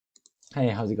Hey,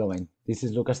 how's it going? This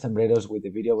is Lucas Cembreros with the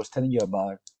video I was telling you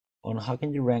about on how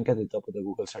can you rank at the top of the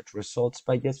Google search results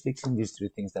by just fixing these three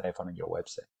things that I found on your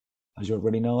website. As you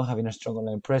already know, having a strong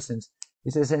online presence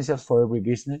is essential for every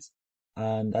business,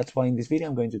 and that's why in this video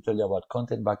I'm going to tell you about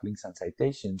content, backlinks, and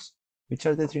citations, which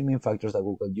are the three main factors that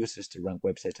Google uses to rank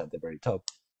websites at the very top.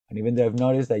 And even though I've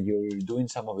noticed that you're doing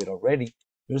some of it already,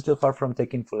 you're still far from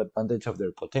taking full advantage of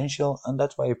their potential, and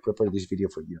that's why I prepared this video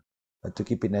for you. But to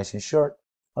keep it nice and short,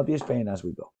 I'll be explaining as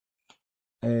we go.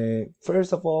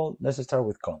 First of all, let's start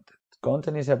with content.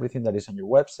 Content is everything that is on your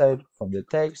website, from the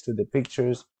text to the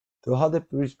pictures, to how the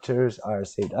pictures are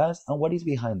saved as, and what is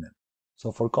behind them.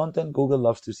 So for content, Google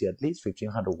loves to see at least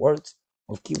 1,500 words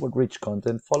of keyword-rich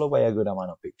content followed by a good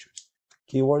amount of pictures.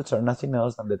 Keywords are nothing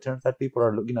else than the terms that people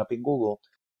are looking up in Google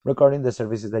regarding the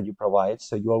services that you provide,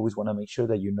 so you always want to make sure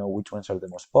that you know which ones are the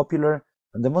most popular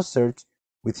and the most searched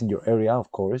within your area, of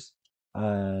course,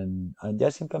 and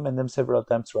just implement them several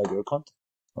times throughout your content.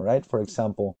 All right, for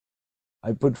example,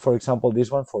 I put, for example, this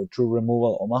one for Tree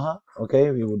Removal Omaha. Okay,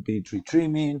 it would be tree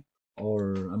trimming,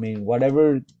 or I mean,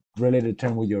 whatever related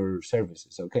term with your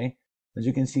services. Okay, as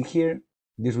you can see here,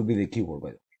 this will be the keyword.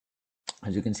 By the way,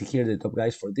 as you can see here, the top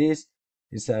guys for this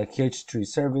is Huge Tree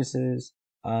Services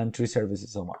and Tree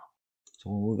Services Omaha. So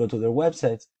when we go to their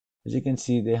websites, as you can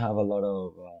see, they have a lot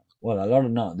of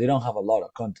no, they don't have a lot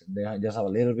of content. Just have a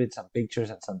little bit, some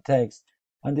pictures and some text,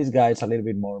 and this guide's a little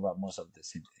bit more about most of the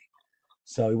same thing.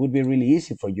 So it would be really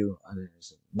easy for you,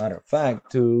 as a matter of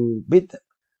fact, to beat them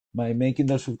by making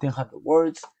those 1,500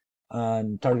 words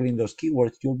and targeting those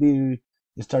keywords. You'll be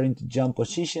starting to jump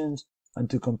positions and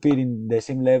to compete in the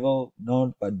same level,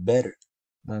 not but better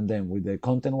than them. With the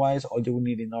content wise, all you would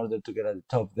need in order to get at the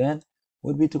top then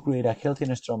would be to create a healthy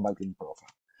and strong backlink profile.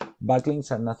 Backlinks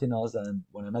are nothing else than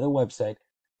when another website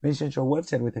mentions your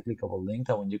website with a clickable link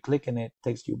that when you click on it,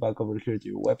 takes you back over here to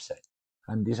your website.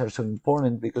 And these are so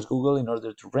important because Google, in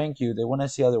order to rank you, they want to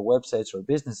see other websites or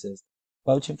businesses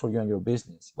vouching for you and your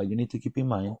business. But you need to keep in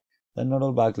mind that not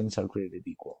all backlinks are created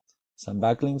equal. Some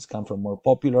backlinks come from more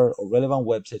popular or relevant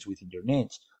websites within your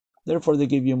niche. Therefore, they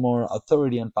give you more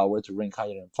authority and power to rank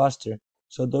higher and faster.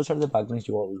 So those are the backlinks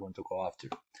you always want to go after.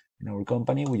 In our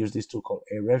company, we use this tool called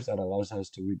Ahrefs that allows us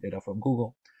to read data from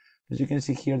Google. As you can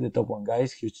see here, the top one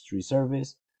guys, Huge Tree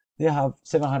Service, they have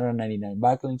 799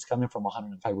 backlinks coming from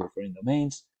 105 referring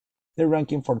domains. They're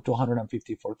ranking for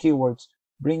 254 keywords,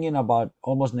 bringing about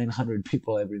almost 900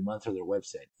 people every month to their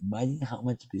website. Imagine how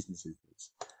much business is this.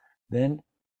 Then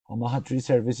Omaha Tree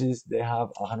Services, they have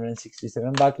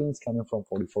 167 backlinks coming from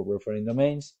 44 referring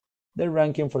domains. They're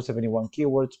ranking for 71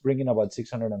 keywords, bringing about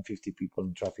 650 people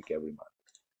in traffic every month.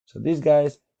 So these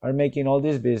guys are making all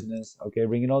this business, okay,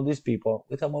 bringing all these people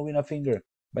without moving a finger,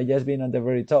 by just being at the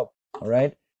very top, all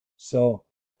right? So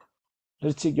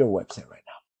let's check your website right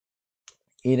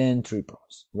now. Eden Tree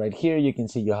Pros. Right here, you can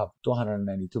see you have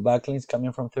 292 backlinks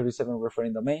coming from 37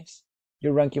 referring domains.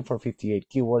 You're ranking for 58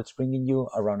 keywords, bringing you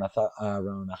around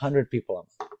 100 people a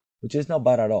month, which is not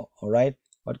bad at all right?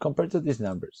 But compared to these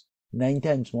numbers, 9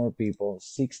 times more people,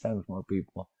 6 times more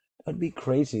people, that'd be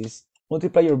crazy.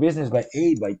 Multiply your business by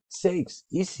 8, by 6,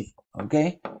 easy,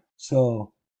 okay?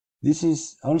 So this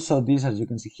is also, this, as you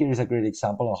can see here, is a great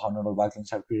example of how not all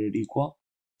backlinks are created equal,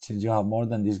 since you have more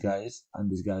than these guys,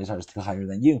 and these guys are still higher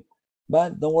than you.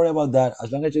 But don't worry about that.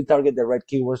 As long as you target the right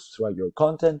keywords throughout your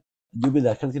content, you build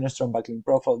a healthy and strong backlink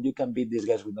profile, you can beat these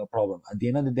guys with no problem. At the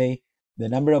end of the day, the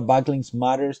number of backlinks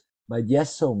matters, but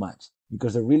just so much,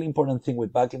 because the really important thing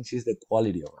with backlinks is the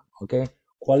quality of them, okay?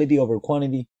 Quality over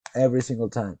quantity every single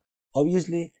time.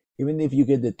 Obviously, even if you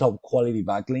get the top quality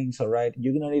backlinks, all right,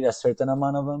 you're gonna need a certain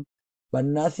amount of them, but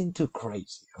nothing too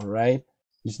crazy, all right?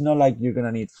 It's not like you're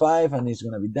gonna need 5 and it's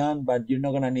gonna be done, but you're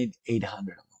not gonna need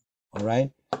 800 of them, all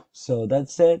right? So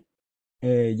that's it.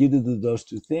 You do those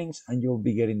two things, and you'll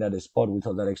be getting that spot with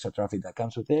all that extra traffic that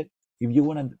comes with it. If you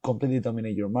want to completely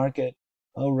dominate your market,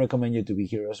 I would recommend you to be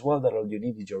here as well. That all you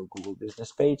need is your Google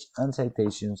business page and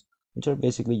citations, which are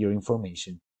basically your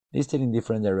information listed in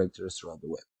different directories throughout the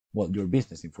web. Well, your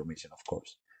business information, of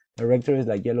course. Directories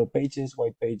like yellow pages,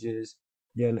 white pages,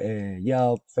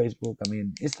 Yelp, Facebook. I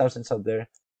mean, it's thousands out there.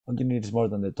 All you need is more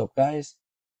than the top guys.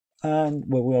 And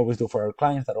what we always do for our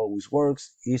clients that always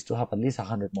works is to have at least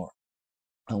 100 more.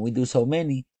 And we do so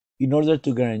many in order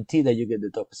to guarantee that you get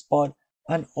the top spot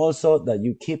and also that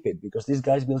you keep it, because these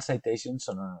guys build citations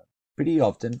on a pretty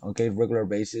often, okay, regular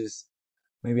basis,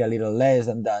 maybe a little less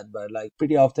than that, but like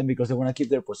pretty often, because they want to keep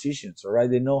their positions, all right?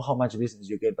 They know how much business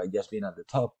you get by just being at the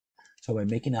top. So by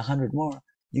making 100 more,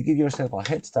 you give yourself a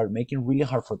head start, making it really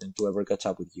hard for them to ever catch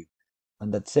up with you.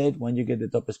 And that's it. When you get the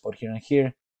top spot here and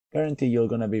here, guarantee you're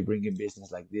gonna be bringing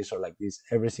business like this or like this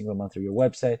every single month through your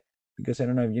website. Because I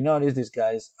don't know if you notice, these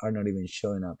guys are not even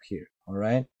showing up here. All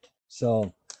right.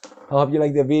 So I hope you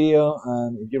like the video,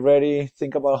 and if you're ready,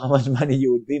 think about how much money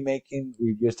you would be making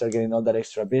if you start getting all that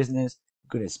extra business. You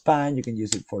could expand. You can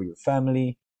use it for your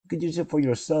family. You could use it for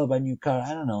yourself, a new car.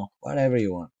 I don't know, whatever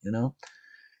you want.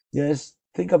 Just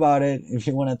think about it. If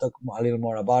you want to talk a little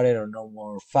more about it or know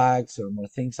more facts or more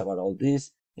things about all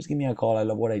this, just give me a call. I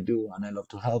love what I do and I love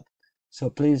to help. So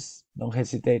please don't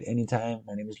hesitate anytime.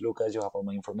 My name is Lucas. You have all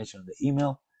my information on the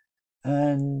email.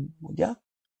 And yeah,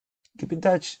 keep in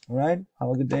touch. All right. Have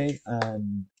a good day,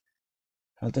 and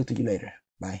I'll talk to you later.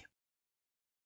 Bye.